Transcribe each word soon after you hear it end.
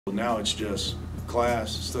Now it's just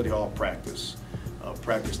class, study hall, practice.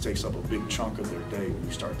 Practice takes up a big chunk of their day when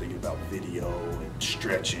you start thinking about video and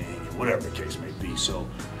stretching and whatever the case may be. So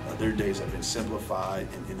their days have been simplified,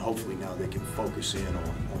 and hopefully now they can focus in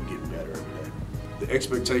on getting better every day. The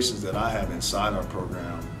expectations that I have inside our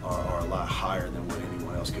program are a lot higher than what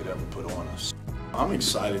anyone else could ever put on us. I'm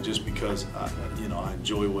excited just because I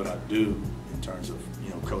enjoy what I do in terms of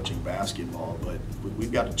coaching basketball, but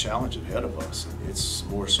we've got a challenge ahead of us. It's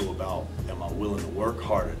more so about, am I willing to work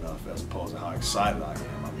hard enough as opposed to how excited I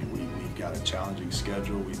am. I mean, we've got a challenging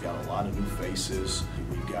schedule, we've got a lot of new faces,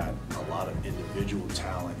 we've got a lot of individual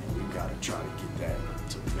talent, and we've got to try to get that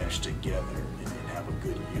to mesh together and have a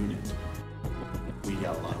good unit. We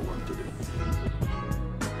got a lot of work to do.